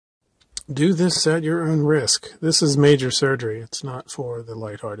Do this at your own risk. This is major surgery. It's not for the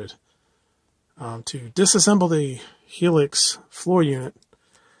lighthearted. To disassemble the Helix Floor unit,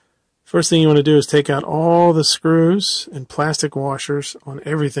 first thing you want to do is take out all the screws and plastic washers on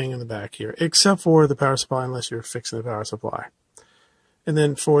everything in the back here, except for the power supply, unless you're fixing the power supply. And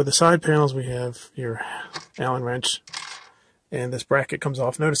then for the side panels, we have your Allen wrench, and this bracket comes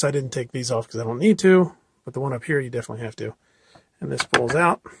off. Notice I didn't take these off because I don't need to, but the one up here you definitely have to. And this pulls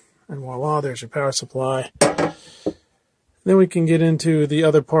out, and voila, there's your power supply. Then we can get into the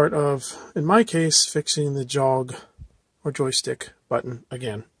other part of, in my case, fixing the jog or joystick button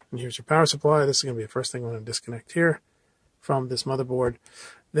again. And here's your power supply. This is going to be the first thing I'm going to disconnect here from this motherboard.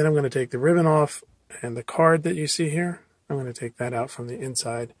 Then I'm going to take the ribbon off, and the card that you see here, I'm going to take that out from the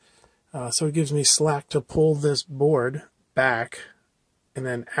inside. So it gives me slack to pull this board back and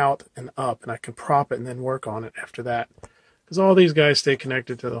then out and up, and I can prop it and then work on it after that. Because all these guys stay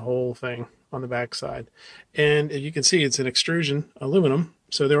connected to the whole thing on the back side. And you can see it's an extrusion aluminum,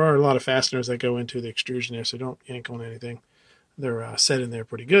 so there are a lot of fasteners that go into the extrusion there, so don't yank on anything. They're set in there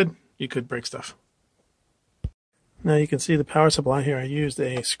pretty good. You could break stuff. Now you can see the power supply here. I used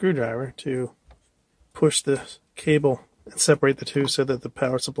a screwdriver to push the cable and separate the two so that the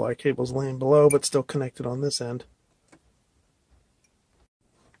power supply cable is laying below but still connected on this end.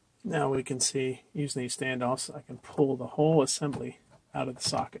 Now we can see, using these standoffs, I can pull the whole assembly out of the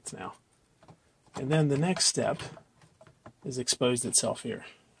sockets now. And then the next step is exposed itself here.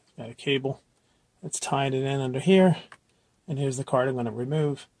 Got a cable that's tied it in under here, and here's the card I'm going to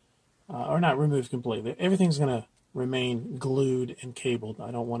remove, or not remove completely. Everything's going to remain glued and cabled.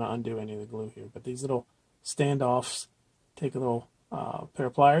 I don't want to undo any of the glue here, but these little standoffs, take a little pair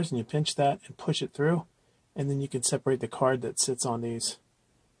of pliers and you pinch that and push it through, and then you can separate the card that sits on these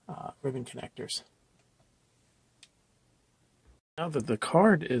ribbon connectors. Now that the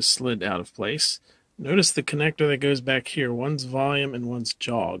card is slid out of place, notice the connector that goes back here. One's volume and one's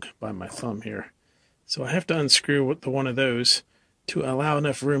jog by my thumb here. So I have to unscrew the one of those to allow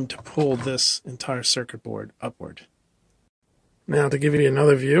enough room to pull this entire circuit board upward. Now to give you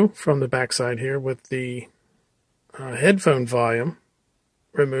another view from the back side here with the headphone volume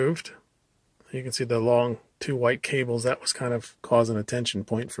removed, you can see the long two white cables. That was kind of causing a tension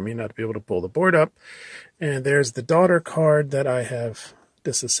point for me not to be able to pull the board up. And there's the daughter card that I have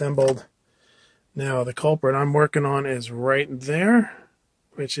disassembled. Now the culprit I'm working on is right there,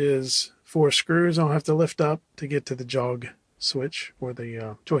 which is 4 screws I'll have to lift up to get to the jog switch or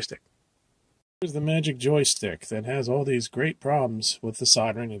the joystick. Here's the magic joystick that has all these great problems with the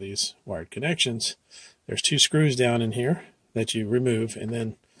soldering of these wired connections. There's 2 screws down in here that you remove, and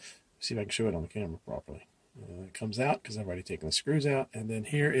then see if I can show it on the camera properly. It comes out because I've already taken the screws out, and then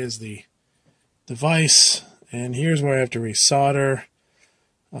here is the device, and here's where I have to resolder.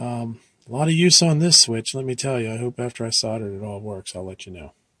 A lot of use on this switch, let me tell you. I hope after I solder it all works. I'll let you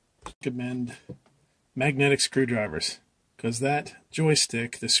know. I recommend magnetic screwdrivers, because that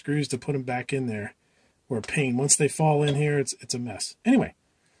joystick, the screws to put them back in there were a pain. Once they fall in here, it's a mess. Anyway,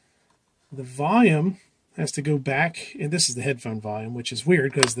 the volume has to go back, and this is the headphone volume, which is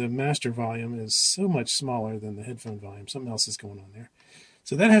weird because the master volume is so much smaller than the headphone volume. Something else is going on there.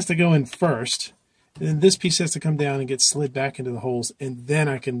 So that has to go in first, and then this piece has to come down and get slid back into the holes, and then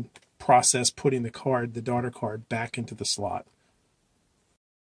I can process putting the card, the daughter card, back into the slot.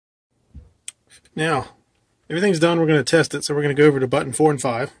 Now, everything's done. We're going to test it, so we're going to go over to button 4 and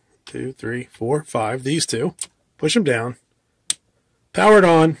 5. 2, 3, 4, 5. These two. Push them down. Power it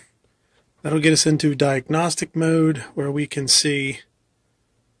on. That'll get us into diagnostic mode where we can see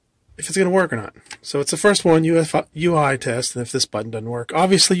if it's going to work or not. So it's the first one, UI test, and if this button doesn't work,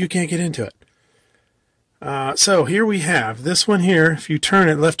 obviously you can't get into it. So here we have this one here. If you turn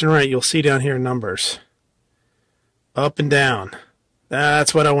it left and right, you'll see down here numbers. Up and down.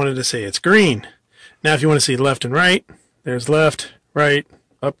 That's what I wanted to see. It's green. Now if you want to see left and right, there's left, right,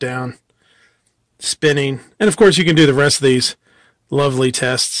 up, down, spinning. And of course you can do the rest of these lovely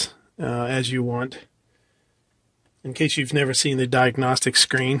tests as you want. In case you've never seen the diagnostic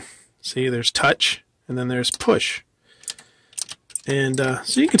screen, see there's touch and then there's push. And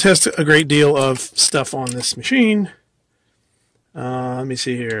so you can test a great deal of stuff on this machine. Let me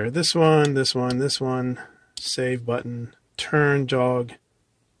see here. This one, this one, this one. Save button. Turn, jog.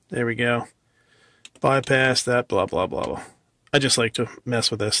 There we go. Bypass that, blah, blah, blah, blah. I just like to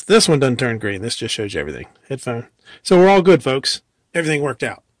mess with this. This one doesn't turn green. This just shows you everything. Headphone. So we're all good, folks. Everything worked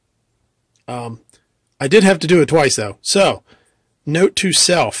out. I did have to do it twice, though. So, note to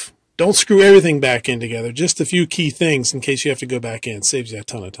self. Don't screw everything back in together. Just a few key things in case you have to go back in. Saves you a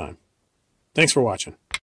ton of time. Thanks for watching.